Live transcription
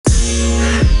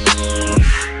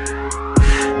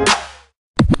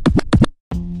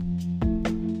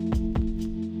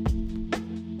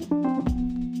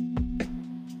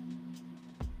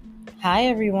Hi,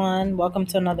 everyone. Welcome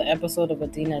to another episode of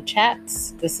Adina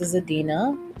Chats. This is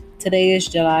Adina. Today is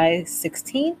July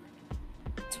 16th,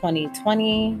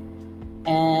 2020,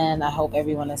 and I hope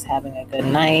everyone is having a good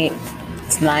night.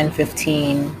 It's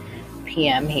 9:15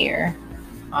 p.m. here.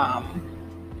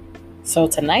 So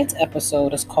tonight's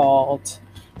episode is called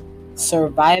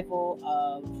Survival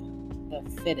of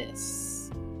the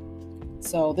Fittest.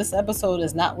 So this episode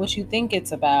is not what you think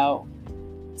it's about.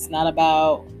 It's not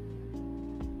about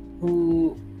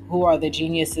who are the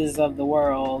geniuses of the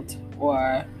world,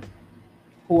 or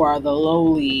who are the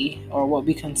lowly, or what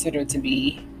we consider to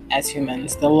be as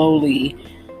humans the lowly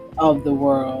of the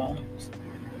world,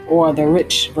 or the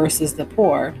rich versus the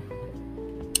poor.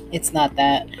 It's not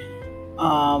that.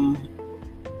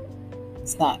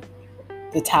 It's not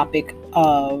the topic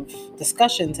of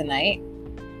discussion tonight.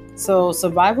 So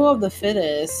survival of the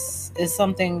fittest is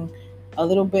something a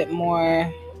little bit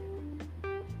more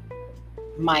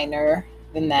minor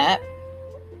than that.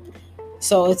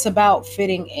 So it's about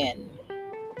fitting in.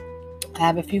 I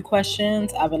have a few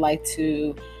questions I would like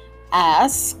to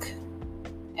ask,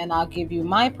 and I'll give you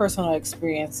my personal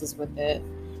experiences with it.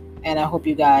 And I hope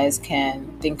you guys can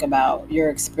think about your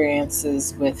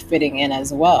experiences with fitting in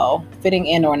as well, fitting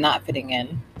in or not fitting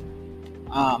in.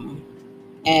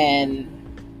 And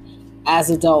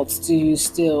as adults, do you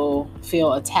still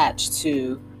feel attached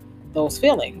to those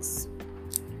feelings?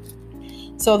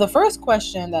 So the first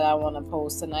question that I want to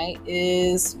pose tonight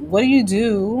is, what do you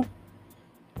do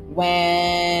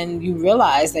when you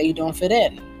realize that you don't fit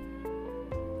in?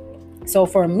 So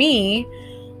for me,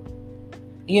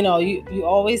 you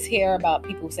always hear about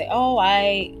people say, oh,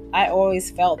 I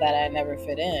always felt that I never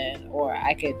fit in, or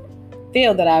I could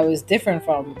feel that I was different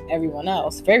from everyone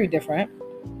else, very different.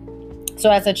 So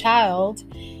as a child,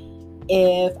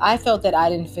 if I felt that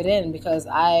I didn't fit in because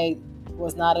I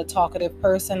was not a talkative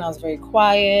person, I was very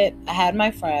quiet, I had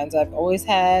my friends. I've always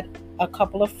had a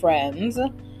couple of friends.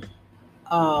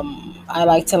 I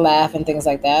like to laugh and things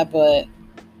like that, but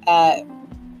at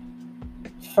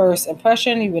first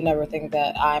impression, you would never think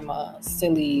that I'm a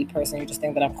silly person. You just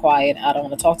think that I'm quiet, I don't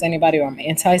want to talk to anybody, or I'm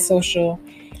antisocial.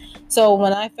 So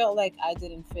when I felt like I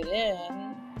didn't fit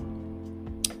in,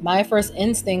 my first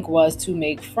instinct was to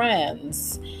make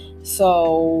friends.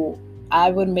 So I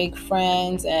would make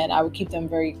friends and I would keep them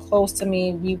very close to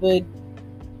me. We would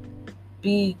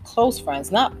be close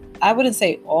friends. I wouldn't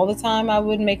say all the time I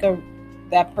would make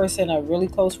that person a really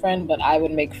close friend, but I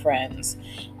would make friends.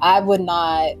 I would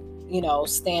not,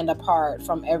 stand apart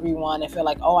from everyone and feel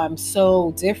like, oh, I'm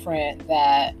so different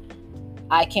that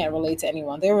I can't relate to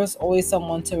anyone. There was always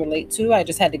someone to relate to. I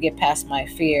just had to get past my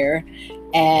fear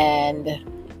and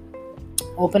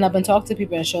open up and talk to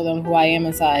people and show them who I am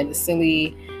inside. The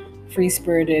silly,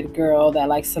 free-spirited girl that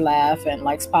likes to laugh and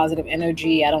likes positive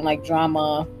energy. I don't like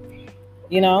drama,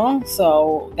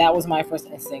 So that was my first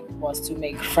instinct, was to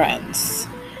make friends.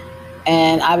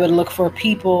 And I would look for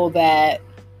people that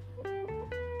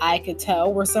I could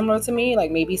tell were similar to me, like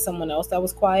maybe someone else that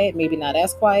was quiet, maybe not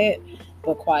as quiet,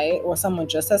 but quiet, or someone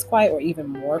just as quiet or even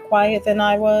more quiet than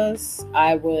I was.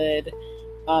 I would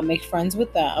make friends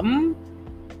with them.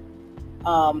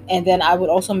 And then I would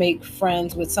also make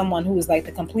friends with someone who was like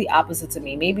the complete opposite to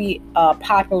me, maybe a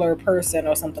popular person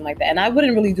or something like that. And I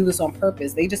wouldn't really do this on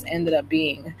purpose. They just ended up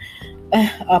being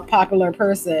a popular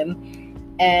person.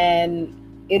 And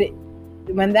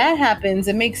when that happens,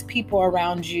 it makes people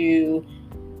around you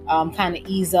kind of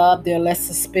ease up. They're less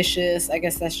suspicious. I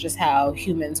guess that's just how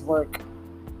humans work.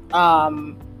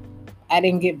 I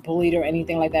didn't get bullied or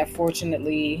anything like that,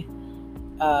 fortunately,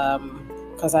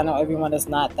 because I know everyone is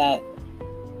not that.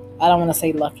 I don't want to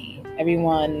say lucky.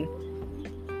 Everyone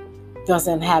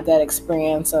doesn't have that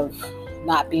experience of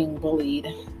not being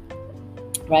bullied,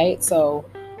 right? So,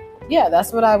 yeah,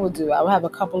 that's what I would do. I would have a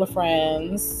couple of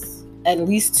friends, at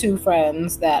least 2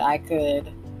 friends that I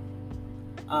could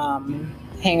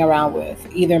hang around with,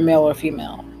 either male or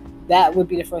female. That would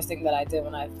be the first thing that I did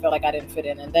when I felt like I didn't fit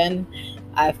in. And then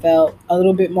I felt a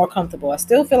little bit more comfortable. I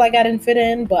still feel like I didn't fit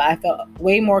in, but I felt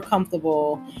way more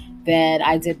comfortable than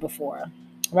I did before.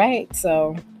 Right?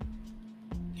 So,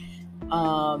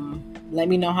 let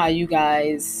me know how you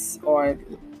guys, or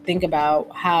think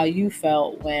about how you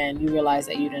felt when you realized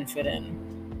that you didn't fit in.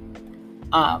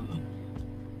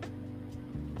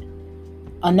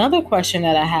 Another question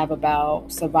that I have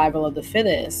about survival of the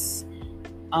fittest,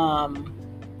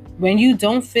 when you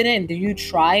don't fit in, do you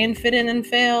try and fit in and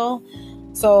fail?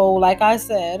 So, like I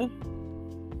said,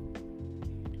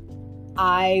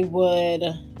 I would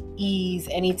ease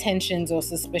any tensions or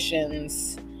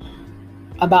suspicions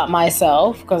about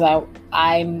myself, because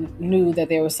I knew that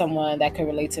there was someone that could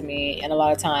relate to me, and a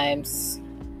lot of times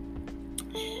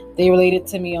They related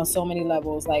to me on so many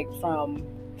levels, like from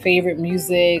favorite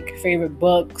music, favorite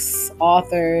books,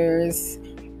 authors,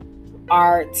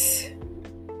 art,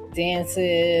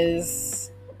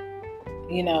 dances,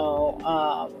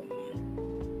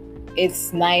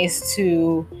 it's nice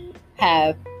to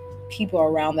have people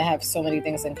around that have so many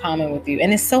things in common with you.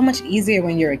 And it's so much easier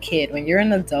when you're a kid. When you're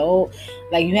an adult,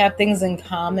 like, you have things in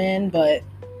common, but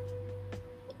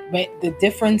the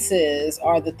differences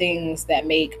are the things that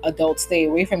make adults stay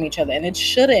away from each other. And it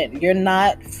shouldn't. You're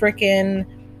not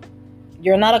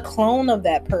a clone of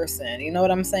that person. You know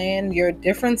what I'm saying? Your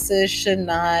differences should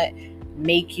not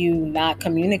make you not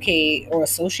communicate or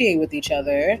associate with each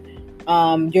other.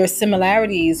 Your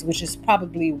similarities, which is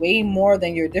probably way more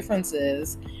than your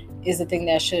differences, is the thing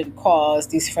that should cause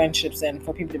these friendships and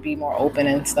for people to be more open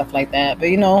and stuff like that. But,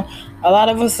 a lot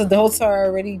of us adults are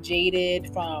already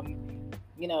jaded from,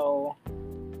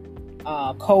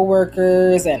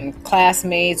 co-workers and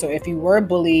classmates, or if you were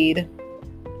bullied,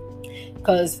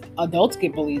 because adults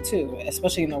get bullied too,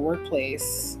 especially in the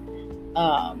workplace.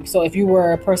 So if you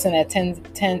were a person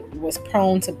that was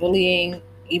prone to bullying,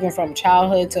 even from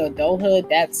childhood to adulthood,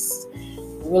 that's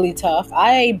really tough.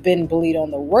 I've been bullied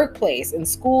on the workplace. In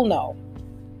school, no.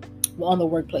 On the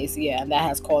workplace, yeah, and that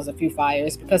has caused a few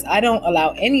fires because I don't allow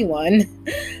anyone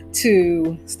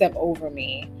to step over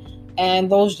me.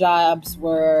 And those jobs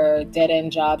were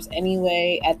dead-end jobs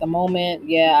anyway. At the moment,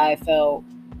 yeah, I felt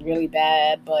really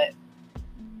bad, but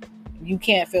you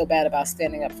can't feel bad about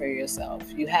standing up for yourself.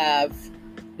 You have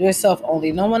yourself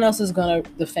only. No one else is going to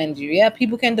defend you. Yeah,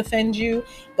 people can defend you,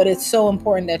 but it's so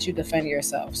important that you defend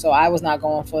yourself. So I was not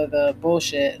going for the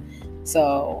bullshit.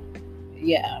 So,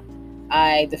 yeah,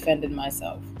 I defended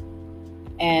myself.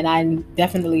 And I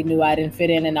definitely knew I didn't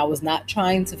fit in, and I was not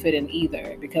trying to fit in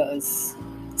either, because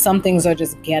some things are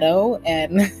just ghetto,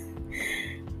 and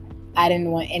I didn't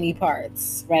want any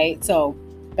parts, right? So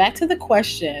back to the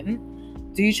question,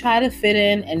 do you try to fit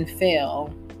in and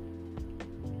fail?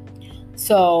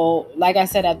 So, like I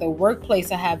said, at the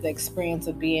workplace, I have the experience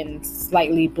of being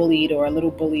slightly bullied or a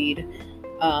little bullied,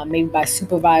 maybe by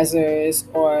supervisors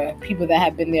or people that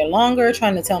have been there longer,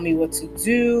 trying to tell me what to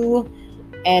do,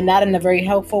 and not in a very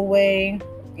helpful way.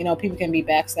 People can be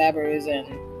backstabbers and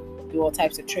do all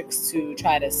types of tricks to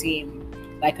try to seem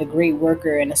like a great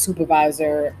worker in a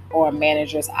supervisor or a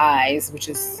manager's eyes, which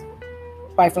is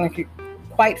quite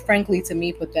frankly to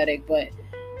me pathetic. But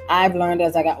I've learned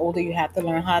as I got older, you have to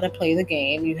learn how to play the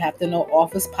game. You have to know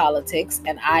office politics,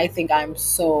 and I think I'm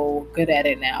so good at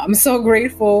it now. I'm so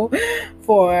grateful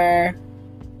for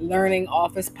learning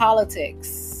office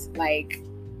politics. Like,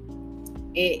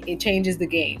 it changes the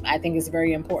game. I think it's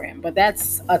very important. But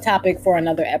that's a topic for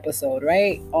another episode,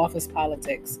 right? Office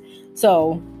politics.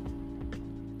 So,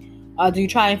 do you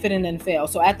try and fit in and fail?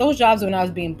 So at those jobs when I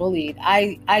was being bullied,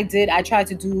 I tried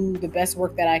to do the best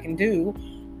work that I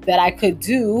could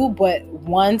do, but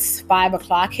once 5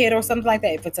 o'clock hit or something like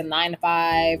that, if it's a 9 to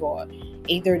 5 or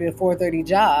 8:30 to 4:30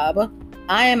 job,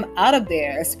 I am out of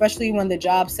there, especially when the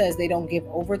job says they don't give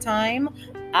overtime.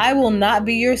 I will not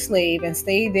be your slave and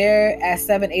stay there at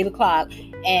 7, 8 o'clock.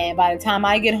 And by the time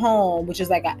I get home, which is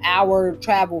like an hour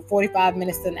travel, 45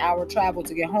 minutes to an hour travel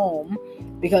to get home,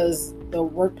 because the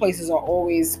workplaces are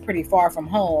always pretty far from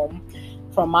home,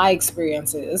 from my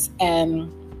experiences. And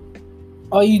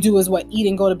all you do is eat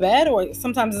and go to bed, or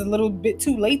sometimes it's a little bit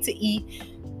too late to eat.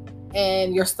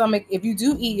 And your stomach, if you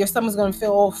do eat, your stomach's going to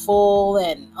feel all full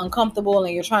and uncomfortable,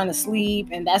 and you're trying to sleep,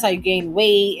 and that's how you gain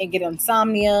weight and get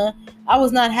insomnia. I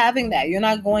was not having that. You're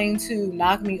not going to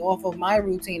knock me off of my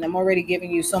routine. I'm already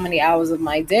giving you so many hours of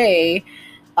my day.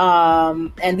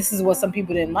 And this is what some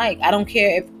people didn't like. I don't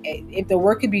care if the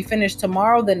work could be finished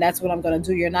tomorrow, then that's what I'm going to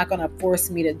do. You're not going to force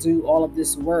me to do all of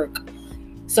this work.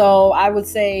 So I would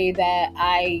say that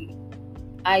I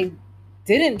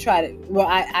didn't try to,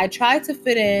 I tried to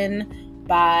fit in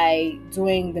by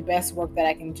doing the best work that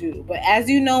I can do. But as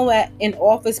you know, in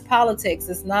office politics,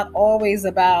 it's not always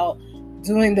about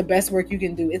doing the best work you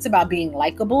can do. It's about being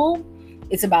likable.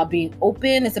 It's about being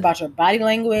open. It's about your body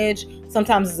language.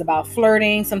 Sometimes it's about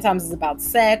flirting. Sometimes it's about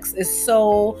sex. It's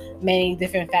so many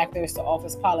different factors to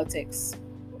office politics,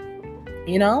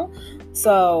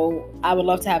 So I would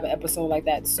love to have an episode like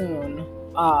that soon.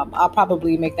 I'll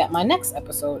probably make that my next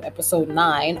episode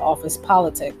 9, office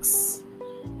politics.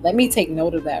 Let me take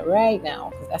note of that right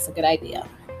now, because that's a good idea.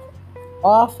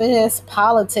 Office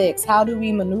politics. How do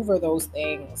we maneuver those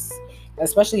things,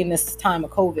 especially in this time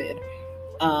of COVID?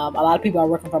 A lot of people are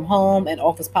working from home, and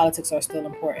office politics are still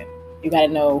important. You got to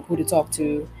know who to talk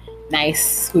to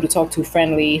nice, who to talk to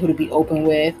friendly, who to be open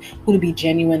with, who to be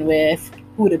genuine with,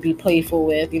 who to be playful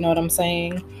with. You know what I'm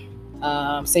saying?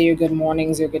 say your good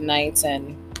mornings, your good nights,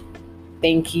 and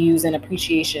thank yous and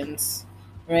appreciations,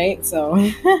 right?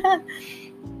 So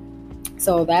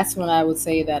so that's when I would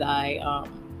say that I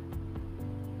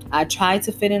tried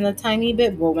to fit in a tiny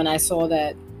bit, but when I saw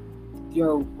that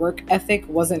your work ethic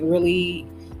wasn't really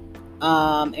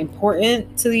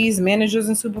important to these managers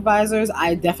and supervisors,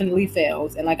 I definitely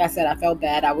failed. And like I said, I felt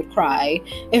bad. I would cry.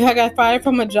 If I got fired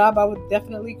from a job, I would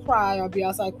definitely cry. I'd be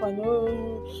outside crying,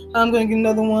 oh, I'm going to get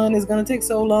another one. It's going to take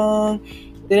so long.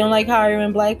 They don't like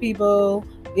hiring Black people,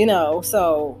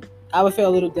 so I would feel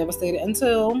a little devastated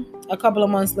until a couple of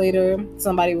months later,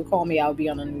 somebody would call me. I would be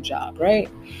on a new job, right?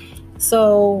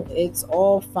 So it's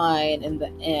all fine in the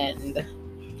end.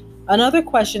 Another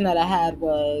question that I had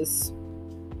was,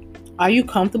 are you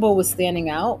comfortable with standing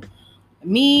out?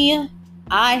 Me,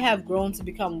 I have grown to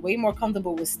become way more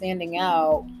comfortable with standing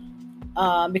out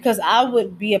because I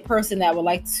would be a person that would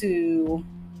like to,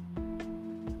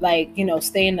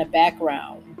 stay in the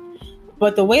background.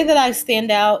 But the way that I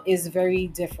stand out is very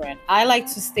different. I like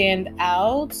to stand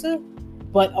out,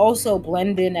 but also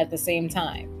blend in at the same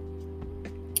time.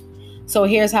 So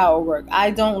here's how it works. I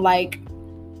don't like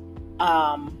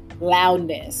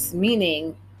loudness,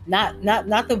 meaning not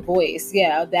the voice.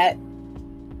 Yeah, that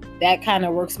kind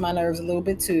of works my nerves a little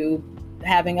bit too.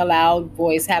 Having a loud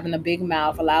voice, having a big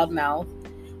mouth, a loud mouth.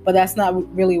 But that's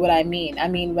not really what I mean. I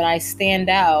mean, when I stand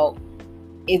out,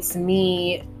 it's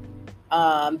me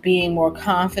being more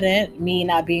confident, me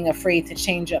not being afraid to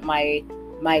change up my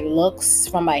looks,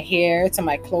 from my hair to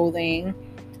my clothing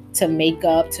to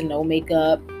makeup to no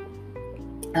makeup,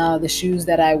 the shoes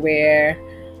that I wear,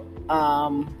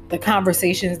 the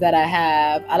conversations that I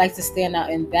have. I like to stand out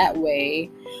in that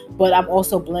way, but I'm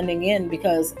also blending in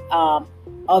because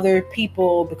other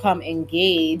people become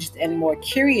engaged and more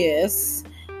curious.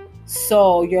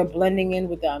 So you're blending in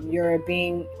with them. You're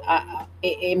being,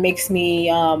 it makes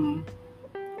me,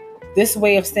 this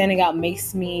way of standing out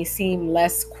makes me seem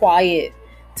less quiet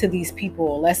to these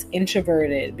people, less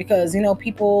introverted, because,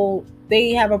 people,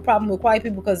 they have a problem with quiet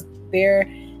people because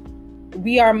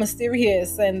we are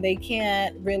mysterious and they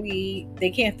can't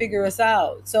figure us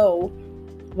out. So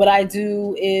what I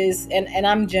do is, and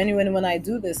I'm genuine when I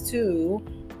do this too,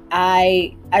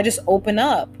 I just open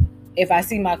up. If I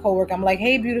see my coworker, I'm like,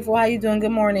 hey, beautiful, how you doing?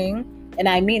 Good morning. And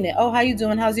I mean it. Oh, how you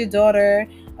doing? How's your daughter?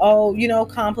 Oh,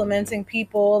 complimenting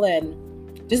people and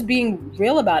just being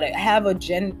real about it. I have a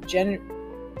genuine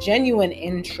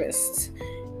interest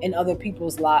in other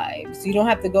people's lives. You don't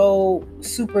have to go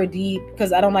super deep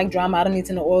because I don't like drama. I don't need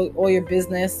to know all your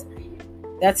business.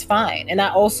 That's fine. And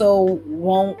I also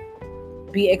won't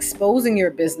be exposing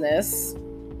your business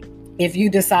if you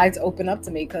decide to open up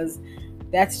to me, because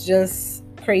that's just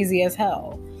crazy as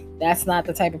hell. That's not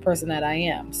the type of person that I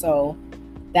am. So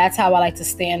that's how I like to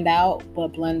stand out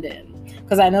but blend in.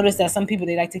 Because I noticed that some people,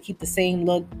 they like to keep the same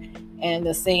look and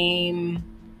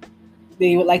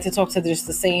they would like to talk to just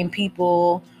the same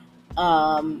people.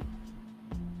 And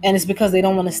it's because they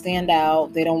don't want to stand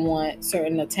out. They don't want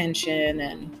certain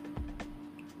attention.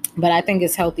 But I think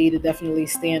it's healthy to definitely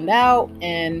stand out,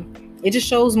 and it just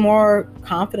shows more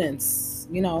confidence.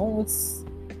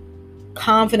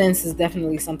 Confidence is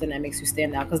definitely something that makes you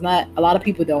stand out, because not a lot of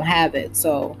people don't have it.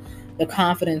 So the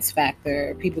confidence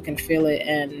factor, people can feel it,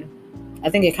 and I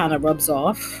think it kind of rubs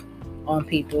off on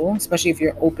people, especially if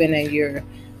you're open and you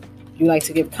like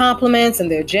to give compliments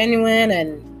and they're genuine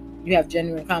and you have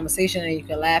genuine conversation and you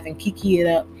can laugh and kiki it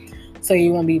up, so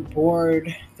you won't be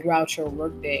bored throughout your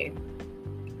workday.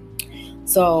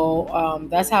 So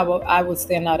that's how I would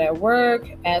stand out at work.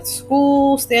 At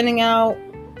school, standing out,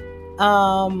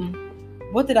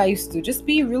 what did I used to do? Just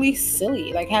be really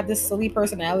silly, like have this silly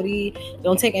personality.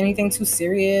 Don't take anything too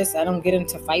serious. I don't get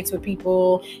into fights with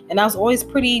people. And I was always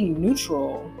pretty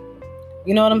neutral.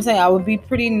 You know what I'm saying? I would be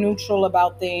pretty neutral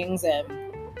about things and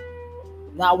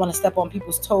not want to step on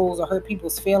people's toes or hurt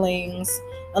people's feelings.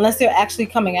 Unless they're actually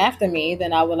coming after me,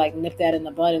 then I would nip that in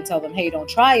the bud and tell them, hey, don't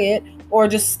try it, or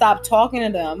just stop talking to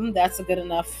them. That's a good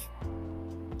enough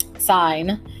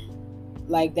sign,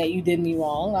 that you did me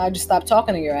wrong. I just stopped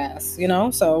talking to your ass,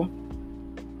 So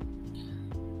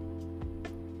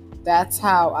that's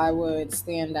how I would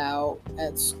stand out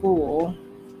at school.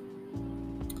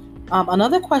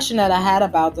 Another question that I had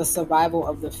about the survival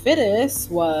of the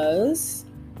fittest was,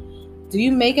 do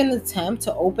you make an attempt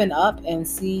to open up and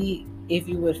see if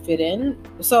you would fit in?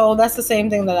 So that's the same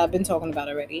thing that I've been talking about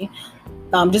already.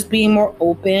 Just being more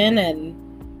open, and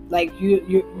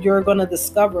you're gonna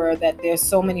discover that there's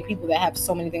so many people that have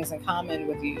so many things in common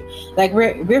with you.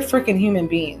 We're freaking human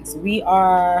beings. We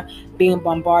are being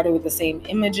bombarded with the same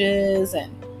images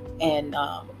and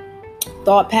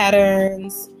thought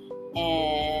patterns.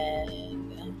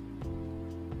 and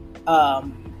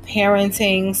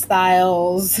parenting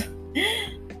styles,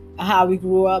 how we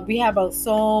grew up. We have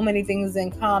so many things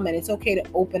in common. It's okay to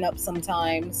open up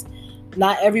sometimes.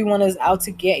 Not everyone is out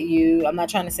to get you. I'm not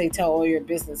trying to say tell all your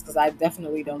business, because I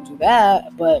definitely don't do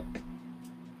that, but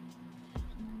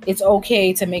it's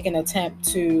okay to make an attempt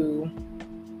to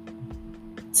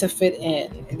fit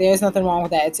in. There's nothing wrong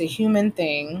with that. It's a human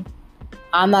thing.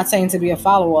 I'm not saying to be a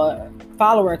follower,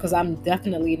 because I'm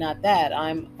definitely not that.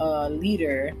 I'm a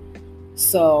leader.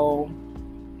 So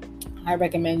I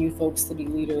recommend you folks to be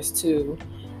leaders too.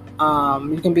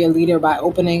 You can be a leader by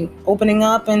opening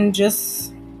up and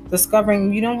just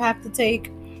discovering you don't have to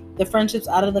take the friendships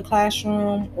out of the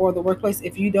classroom or the workplace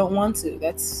if you don't want to.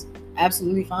 That's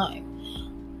absolutely fine.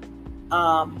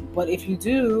 But if you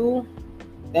do,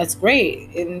 that's great.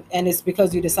 And it's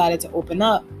because you decided to open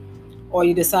up, or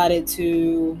you decided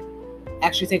to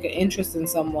actually take an interest in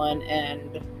someone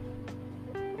and,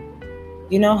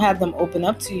 have them open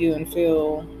up to you and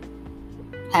feel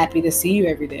happy to see you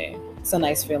every day. It's a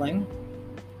nice feeling.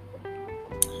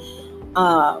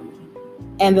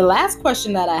 And the last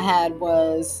question that I had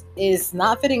was, is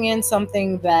not fitting in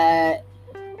something that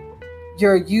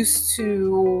you're used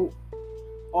to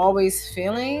always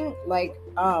feeling? Like,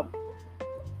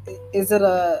 is it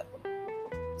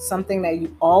something that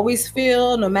you always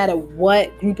feel no matter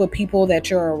what group of people that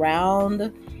you're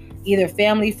around? Either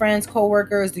family, friends,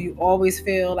 co-workers. Do you always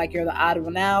feel like you're the odd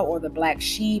one out or the black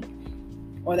sheep,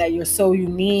 or that you're so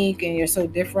unique and you're so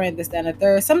different, this, that, and the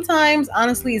third? Sometimes,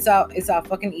 honestly, it's our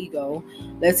fucking ego.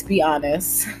 Let's be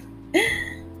honest.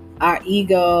 Our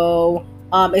ego.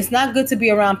 It's not good to be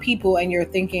around people and you're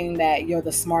thinking that you're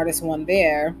the smartest one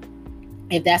there.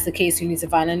 If that's the case, you need to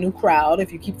find a new crowd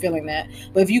if you keep feeling that.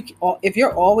 But if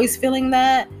you're always feeling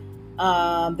that,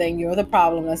 then you're the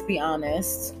problem. Let's be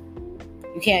honest.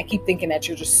 You can't keep thinking that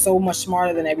you're just so much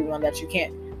smarter than everyone that you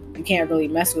can't really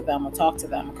mess with them or talk to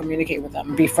them or communicate with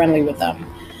them or be friendly with them.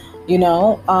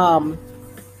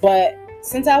 But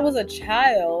since I was a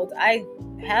child, I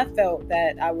have felt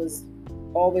that I was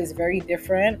always very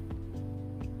different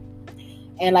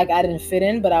and like I didn't fit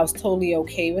in, but I was totally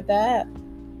okay with that.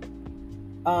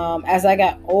 As I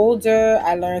got older,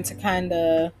 I learned to kind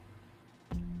of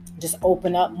just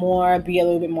open up more, be a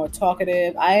little bit more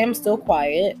talkative. I am still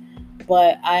quiet,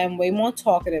 but I am way more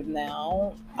talkative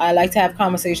now. I like to have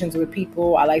conversations with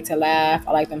people. I like to laugh.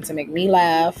 I like them to make me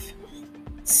laugh.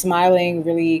 Smiling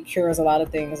really cures a lot of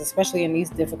things, especially in these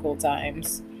difficult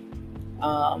times.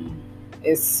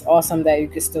 It's awesome that you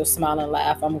can still smile and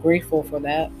laugh. I'm grateful for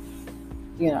that.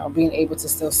 Being able to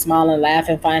still smile and laugh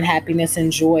and find happiness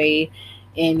and joy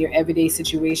in your everyday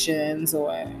situations,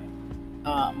 or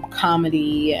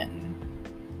comedy, and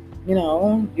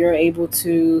you're able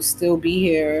to still be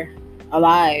here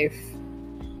alive,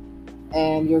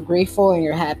 and you're grateful and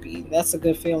you're happy. That's a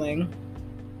good feeling.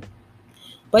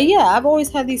 But yeah, I've always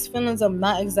had these feelings of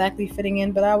not exactly fitting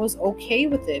in, but I was okay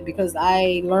with it because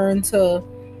I learned to,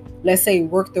 let's say,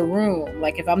 work the room.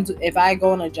 Like if I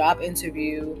go on a job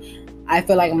interview, I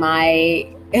feel like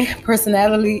my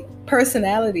personality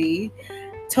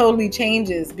totally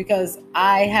changes because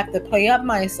I have to play up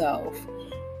myself.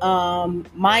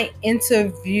 My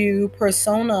interview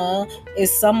persona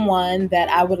is someone that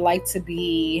I would like to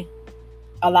be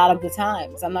a lot of the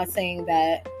times. I'm not saying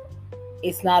that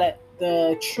it's not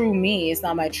the true me, it's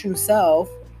not my true self,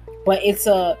 but it's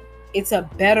a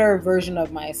better version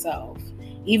of myself.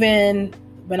 Even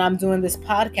when I'm doing this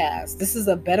podcast, this is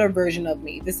a better version of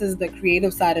me. This is the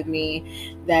creative side of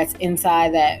me that's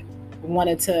inside that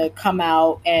wanted to come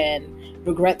out and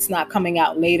regrets not coming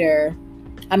out later.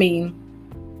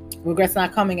 Regrets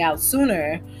not coming out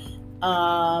sooner,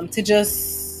 to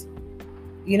just,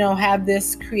 have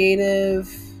this creative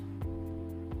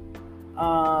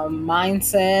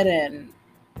mindset and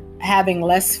having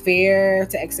less fear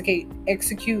to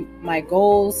execute my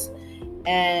goals,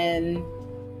 and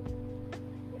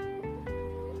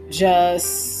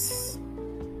just,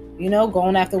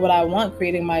 going after what I want,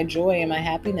 creating my joy and my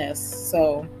happiness.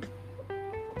 So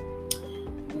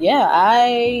yeah,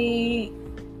 I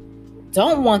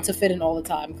don't want to fit in all the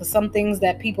time, because some things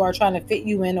that people are trying to fit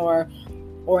you in or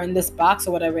in this box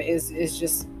or whatever is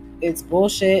just, it's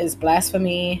bullshit. It's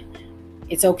blasphemy.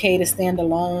 It's okay to stand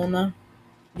alone.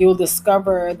 You'll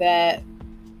discover that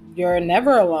you're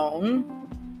never alone.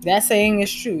 That saying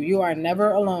is true. You are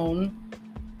never alone.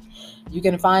 You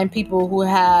can find people who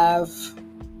have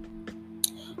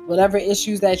whatever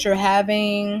issues that you're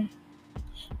having,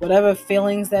 whatever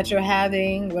feelings that you're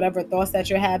having, whatever thoughts that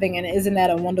you're having. And isn't that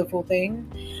a wonderful thing?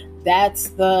 That's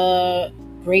the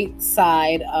great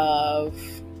side of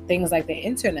things like the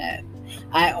internet.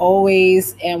 I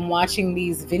always am watching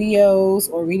these videos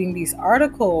or reading these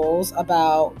articles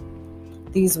about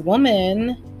these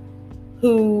women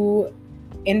who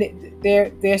in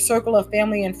their circle of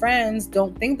family and friends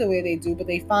don't think the way they do, but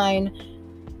they find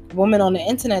women on the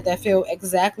internet that feel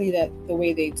exactly the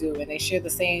way they do, and they share the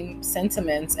same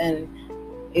sentiments, and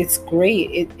it's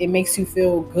great. It makes you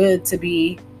feel good to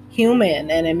be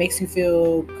human, and it makes you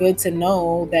feel good to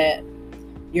know that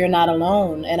you're not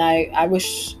alone. And I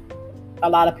wish a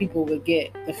lot of people would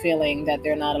get the feeling that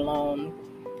they're not alone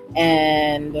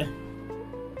and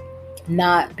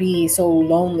not be so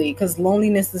lonely, because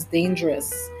loneliness is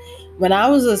dangerous. When I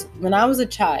was a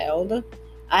child,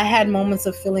 I had moments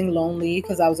of feeling lonely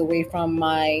because I was away from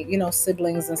my,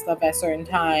 siblings and stuff at certain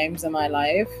times in my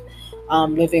life,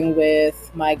 living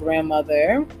with my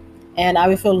grandmother, and I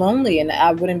would feel lonely, and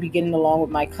I wouldn't be getting along with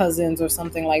my cousins or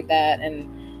something like that, and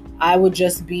I would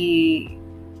just be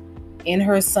in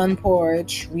her sun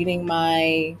porch reading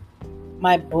my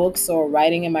books, or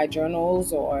writing in my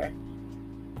journals, or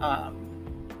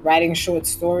writing short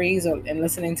stories, and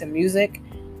listening to music.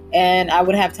 And I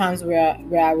would have times where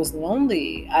I was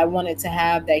lonely. I wanted to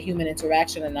have that human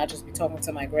interaction and not just be talking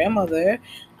to my grandmother.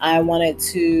 I wanted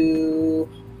to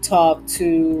talk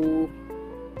to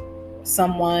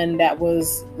someone that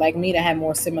was like me, that had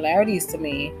more similarities to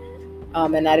me.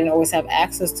 And I didn't always have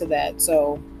access to that.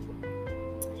 So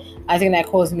I think that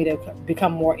caused me to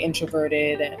become more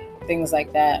introverted and things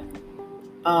like that.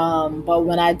 But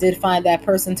when I did find that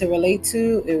person to relate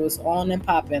to, it was on and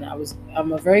popping.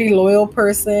 I'm a very loyal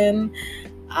person.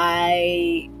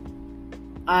 I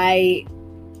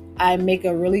make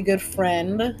a really good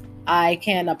friend. I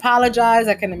can apologize.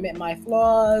 I can admit my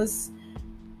flaws.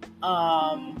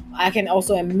 I can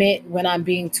also admit when I'm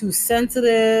being too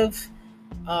sensitive.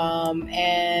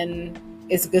 And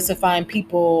it's good to find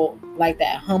people like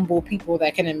that, humble people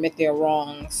that can admit their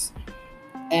wrongs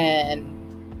and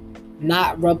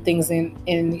not rub things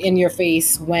in your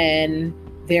face when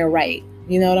they're right.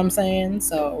 You know what I'm saying?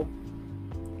 So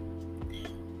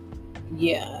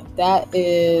yeah, that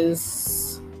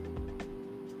is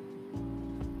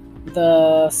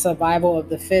the survival of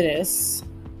the fittest.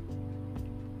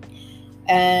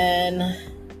 And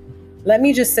let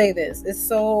me just say this. It's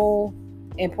so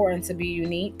important to be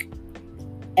unique.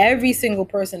 Every single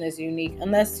person is unique,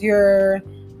 unless you're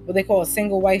what they call a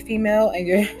single white female and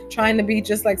you're trying to be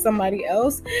just like somebody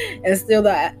else and steal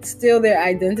their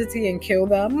identity and kill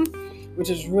them, which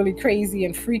is really crazy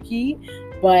and freaky.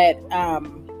 But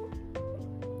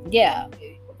yeah,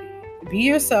 be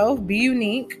yourself, be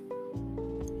unique,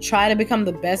 try to become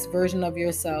the best version of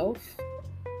yourself.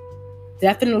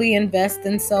 Definitely invest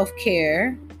in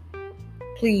self-care,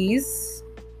 please.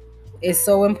 It's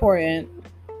so important,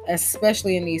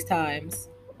 especially in these times.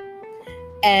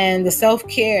 And the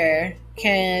self-care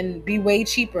can be way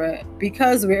cheaper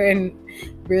because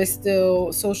we're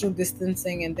still social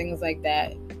distancing and things like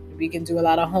that. We can do a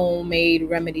lot of homemade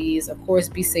remedies. Of course,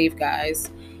 be safe,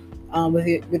 guys.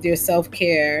 With your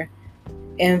self-care,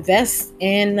 invest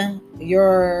in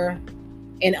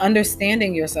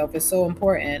understanding yourself is so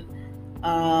important.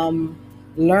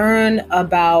 Learn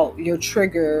about your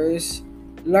triggers.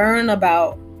 Learn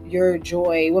about your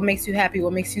joy. What makes you happy?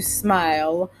 What makes you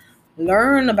smile?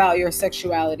 Learn about your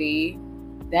sexuality.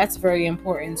 That's very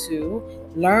important too.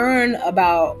 Learn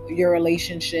about your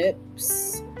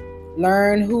relationships.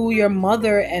 Learn who your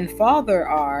mother and father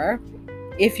are,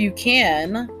 if you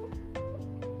can.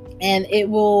 And it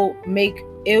will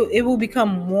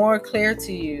become more clear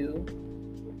to you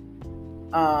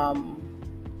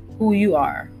who you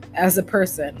are as a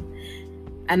person.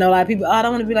 I know a lot of people, I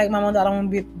don't want to be like my mother, I don't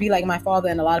want to be like my father.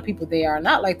 And a lot of people, they are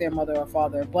not like their mother or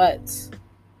father, but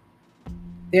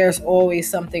there's always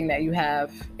something that you have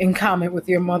in common with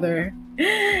your mother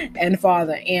and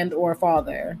father or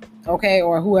father, okay?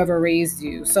 Or whoever raised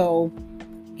you. So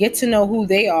get to know who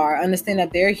they are. Understand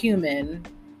that they're human,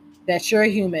 that you're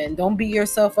human. Don't beat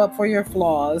yourself up for your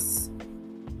flaws.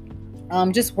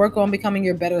 Just work on becoming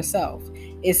your better self.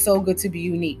 It's so good to be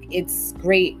unique. It's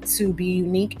great to be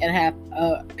unique and have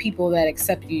people that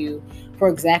accept you for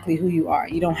exactly who you are.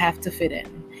 You don't have to fit in.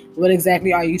 What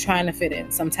exactly are you trying to fit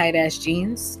in? Some tight ass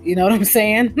jeans? You know what I'm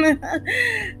saying?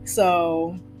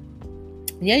 So,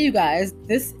 yeah, you guys,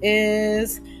 this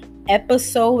is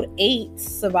episode 8,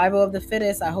 Survival of the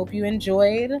Fittest. I hope you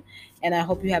enjoyed, and I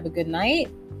hope you have a good night.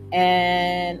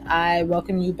 And I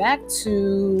welcome you back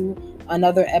to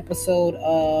another episode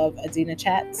of Adina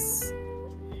Chats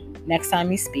next time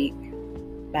we speak.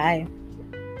 Bye.